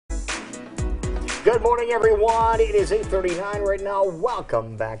Good morning, everyone. It is 8:39 right now.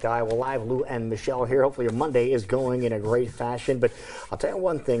 Welcome back to Iowa Live. Lou and Michelle here. Hopefully your Monday is going in a great fashion. But I'll tell you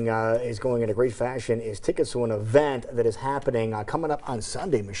one thing is going in a great fashion is tickets to an event that is happening coming up on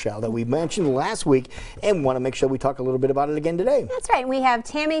Sunday, Michelle, that we mentioned last week and want to make sure we talk a little bit about it again today. That's right. We have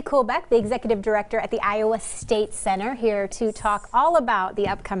Tammy Kuhlbeck, the Executive Director at the Iowa State Center, here to talk all about the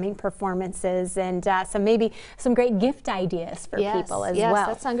upcoming performances and maybe some great gift ideas for people as well. Yes,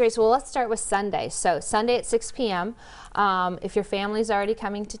 that sounds great. So let's start with Sunday. So Sunday at 6 p.m. If your family's already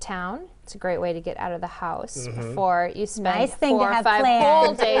coming to town, it's a great way to get out of the house before you spend 4 or 5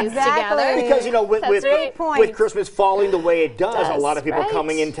 whole days together. Because, you know, with Christmas falling the way it does, a lot of people are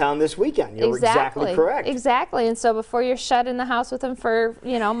coming in town this weekend. You're exactly correct. Exactly. And so before you're shut in the house with them for,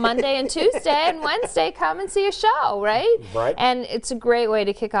 you know, Monday and Tuesday and Wednesday, come and see a show, right? Right. And it's a great way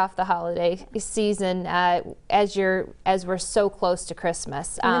to kick off the holiday season as we're so close to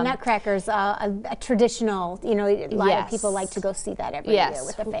Christmas. And the Nutcracker's a traditional, you know, a lot of people like to go see that every year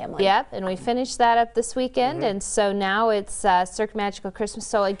with the family. Yep. And we finished that up this weekend, and so now it's Cirque Magical Christmas.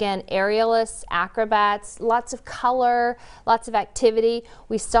 So again, aerialists, acrobats, lots of color, lots of activity.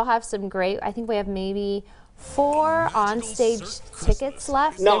 We still have some great, I think we have maybe 4 on-stage tickets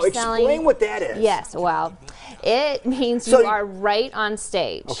left. Now, explain what that is. Yes, well, it means you are right on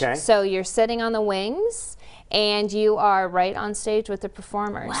stage. Okay. So you're sitting on the wings, and you are right on stage with the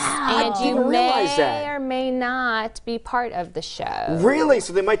performers. Wow, and you may or may not be part of the show. Really?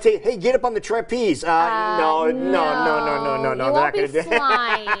 So they might say, hey, get up on the trapeze. No. You won't be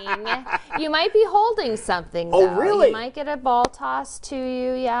flying. You might be holding something, though. Oh, really? You might get a ball tossed to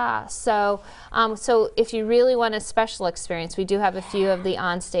you, yeah. So, so if you really want a special experience, we do have a few of the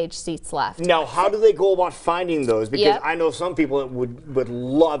on-stage seats left. Now, how do they go about finding those? Because I know some people that would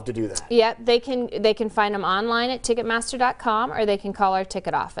love to do that. Yep, they can find them online at Ticketmaster.com, or they can call our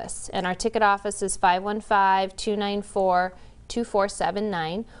ticket office. And our ticket office is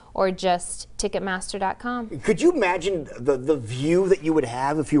 515-294-2479, or just Ticketmaster.com. Could you imagine the view that you would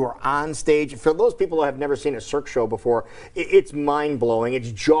have if you were on stage? For those people who have never seen a Cirque show before, it's mind-blowing,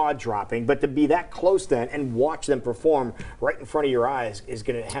 it's jaw-dropping, but to be that close then and watch them perform right in front of your eyes is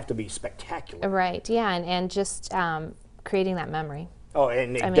going to have to be spectacular. Right, yeah, and just creating that memory. Oh,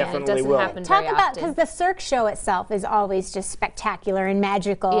 and it definitely it doesn't will. happen Talk very about, often. because the Cirque show itself is always just spectacular and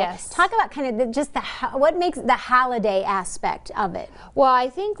magical. Yes. Talk about kind of what makes the holiday aspect of it. Well, I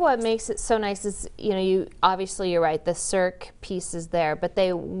think what makes it so nice is, you know, obviously you're right, the Cirque piece is there, but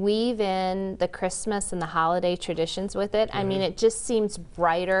they weave in the Christmas and the holiday traditions with it. I mean, it just seems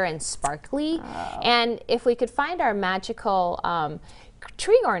brighter and sparkly. And if we could find our magical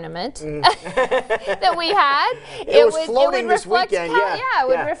tree ornament that we had, it would reflect it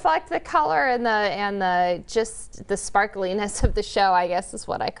would reflect the color and the just the sparkliness of the show, I guess is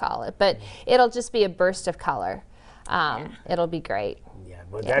what I call it. But it'll just be a burst of color. It'll be great.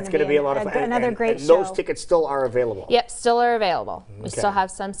 Well, that's going to be a lot of fun. Another great show. Those tickets still are available. Yep, still are available. We still have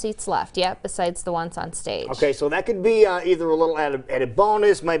some seats left. Yep, besides the ones on stage. Okay, so that could be either a little added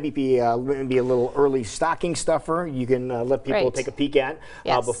bonus, maybe be a little early stocking stuffer. You can let people take a peek at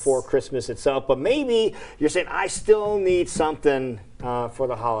before Christmas itself. But maybe you're saying, I still need something for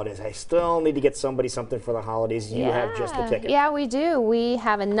the holidays. I still need to get somebody something for the holidays. You have just the ticket. Yeah, we do. We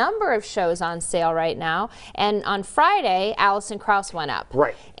have a number of shows on sale right now. And on Friday, Alison Krauss went up.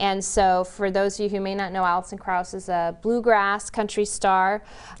 Right. And so for those of you who may not know, Alison Krauss is a bluegrass country star.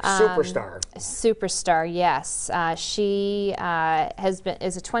 Superstar, yes. She is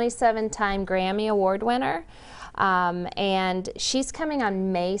a 27-time Grammy Award winner. And she's coming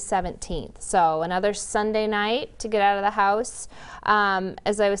on May 17th, so another Sunday night to get out of the house.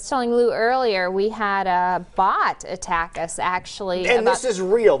 As I was telling Lou earlier, we had a bot attack us, actually. And this is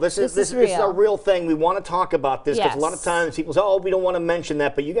real. This is a real thing. We want to talk about this because a lot of times people say, oh, we don't want to mention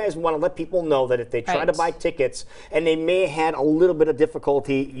that, but you guys want to let people know that if they try to buy tickets and they may have had a little bit of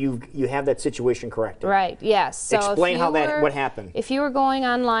difficulty, you have that situation corrected. Right, yes. So explain what happened. If you were going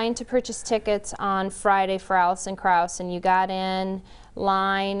online to purchase tickets on Friday for Alison Krauss and you got in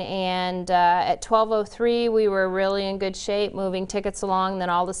line, and at 12:03 we were really in good shape moving tickets along. Then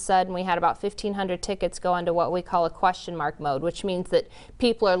all of a sudden we had about 1,500 tickets go into what we call a question mark mode, which means that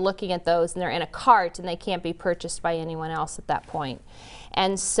people are looking at those and they're in a cart and they can't be purchased by anyone else at that point.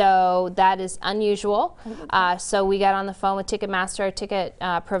 And so that is unusual. So we got on the phone with Ticketmaster, our ticket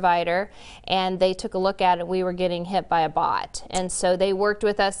provider, and they took a look at it. We were getting hit by a bot. And so they worked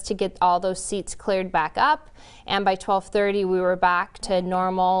with us to get all those seats cleared back up. And by 12:30, we were back to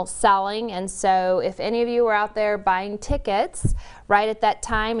normal selling. And so if any of you were out there buying tickets right at that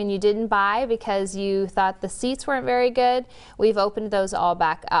time and you didn't buy because you thought the seats weren't very good, we've opened those all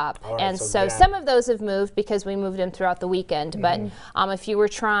back up. All right, and so some of those have moved because we moved them throughout the weekend. But if you were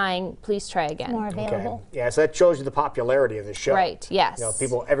trying, please try again. More available. Okay. Yeah, so that shows you the popularity of the show. Right, yes. You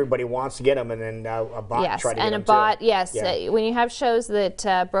know, everybody wants to get them, and then a bot tried to get them and a bot, too. yes. Yeah. When you have shows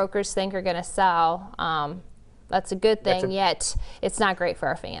that brokers think are going to sell, that's a good thing, yet it's not great for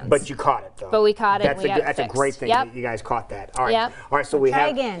our fans. But you caught it, though. But we caught it. That's a great thing. Yep. You guys caught that. All right. Yep. All right. So we Try have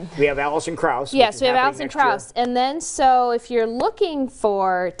again. we have Allison Krauss. Yes, we have happening Allison next year. Krauss. And then, so if you're looking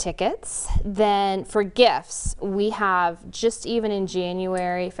for tickets, then for gifts, we have just even in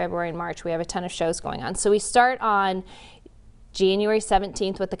January, February, and March, we have a ton of shows going on. So we start on January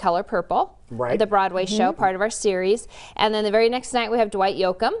 17th with The Color Purple, the Broadway show, part of our series. And then the very next night we have Dwight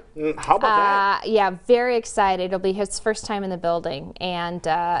Yoakam. How about that? Yeah, very excited. It'll be his first time in the building. And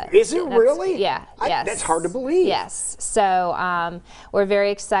is it really? Yeah, yes. That's hard to believe. Yes. So we're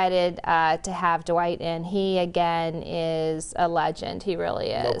very excited to have Dwight in. He, again, is a legend. He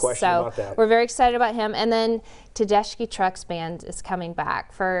really is. No question about that. We're very excited about him. And then Tedeschi Trucks Band is coming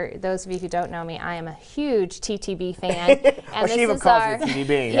back. For those of you who don't know me, I am a huge TTB fan. And she even calls it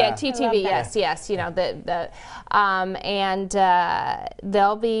TTB. Yeah, TTB. Yes. You know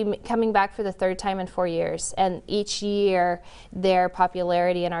they'll be coming back for the third time in 4 years, and each year their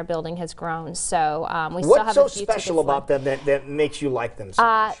popularity in our building has grown. So we still have What's so a few special tickets about left. them that makes you like them so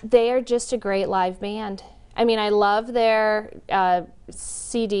much? They are just a great live band. I mean, I love their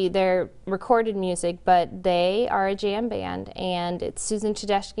CD, their recorded music, but they are a jam band, and it's Susan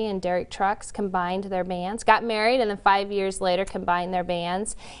Tedeschi and Derek Trucks combined their bands, got married, and then 5 years later combined their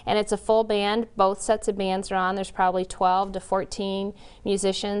bands, and it's a full band. Both sets of bands are on. There's probably 12 to 14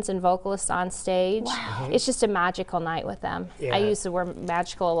 musicians and vocalists on stage. Wow. It's just a magical night with them. Yeah. I use the word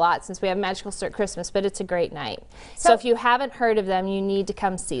magical a lot since we have Magical Cirque Christmas, but it's a great night. So if you haven't heard of them, you need to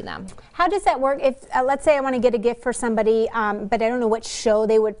come see them. How does that work? If let's say I want to get a gift for somebody, but I don't know what show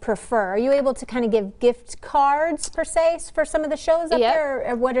they would prefer. Are you able to kind of give gift cards per se for some of the shows up there,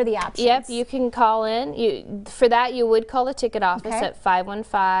 or what are the options? Yep, you can call in. For that, you would call the ticket office at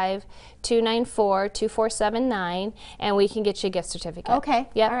 515-294-2479, and we can get you a gift certificate. Okay.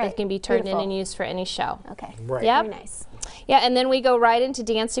 Yep, All right. it can be turned Beautiful. in and used for any show. Okay. Right. Yep. Very nice. Yeah, and then we go right into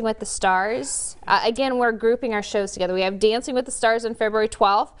Dancing with the Stars. Again, we're grouping our shows together. We have Dancing with the Stars on February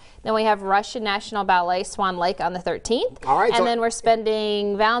 12th. Then we have Russian National Ballet Swan Lake on the 13th. All right, and then we're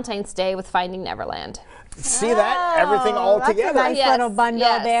spending Valentine's Day with Finding Neverland. See that? Everything all that's together. a nice little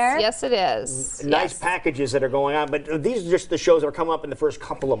bundle there. Yes, it is. Nice packages that are going on, but these are just the shows that are coming up in the first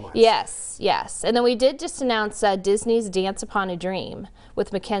couple of months. Yes. And then we did just announce Disney's Dance Upon a Dream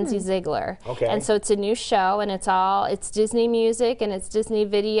with Mackenzie Ziegler. Okay. And so it's a new show, and it's Disney music and it's Disney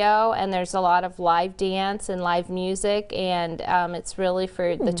video, and there's a lot of live dance and live music, and it's really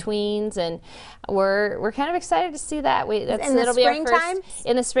for the tweens, and we're kind of excited to see that. It'll be our first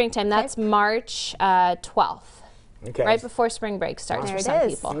in the springtime. That's March 12th. Okay. Right before spring break starts There for it some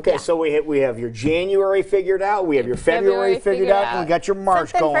is. people. Okay, so we have your January figured out, we have your February figured out, and we got your March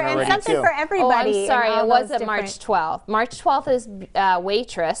Something going for, already something too. for everybody. Oh, I'm sorry, and all it those wasn't different- March 12th. March 12th is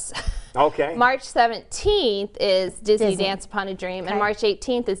Waitress. Okay. March 17th is Disney Disney. Dance Upon a Dream, Okay. and March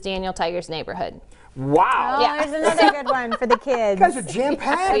 18th is Daniel Tiger's Neighborhood. Wow. Oh, there's another good one for the kids. You guys are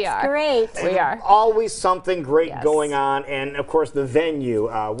jam-packed. We are. Great. We are. Always something great Yes. going on, and of course the venue.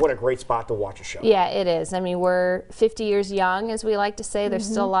 What a great spot to watch a show. Yeah, it is. I mean, we're 50 years young, as we like to say. There's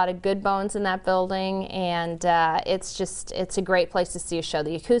still a lot of good bones in that building, and it's a great place to see a show.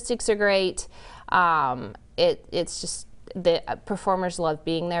 The acoustics are great. It's just the performers love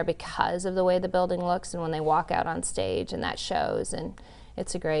being there because of the way the building looks, and when they walk out on stage, and that shows. And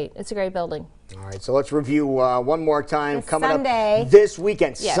it's a great building. All right, so let's review one more time. This Coming Sunday. up this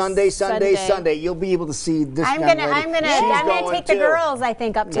weekend, Yes, Sunday. Sunday. You'll be able to see this. I'm young gonna lady. She's going take the too. girls, I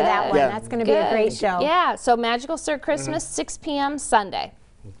think, up to that one. Yeah. That's gonna be a great show. Yeah, so Magical Cirque Christmas, 6 p.m. Sunday.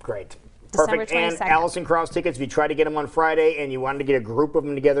 Great. December Perfect. And 22nd. Allison Krauss tickets, if you tried to get them on Friday and you wanted to get a group of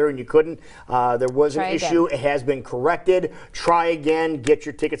them together and you couldn't, there was an Try issue. again. It has been corrected. Try again. Get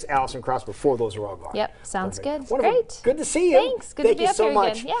your tickets, Allison Krauss, before those are all gone. Yep, sounds good. Wonderful. Great. Good to see you. Thanks. Good to Thank be you up so here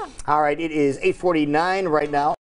much. again. Yeah. All right, it is 8:49 right now.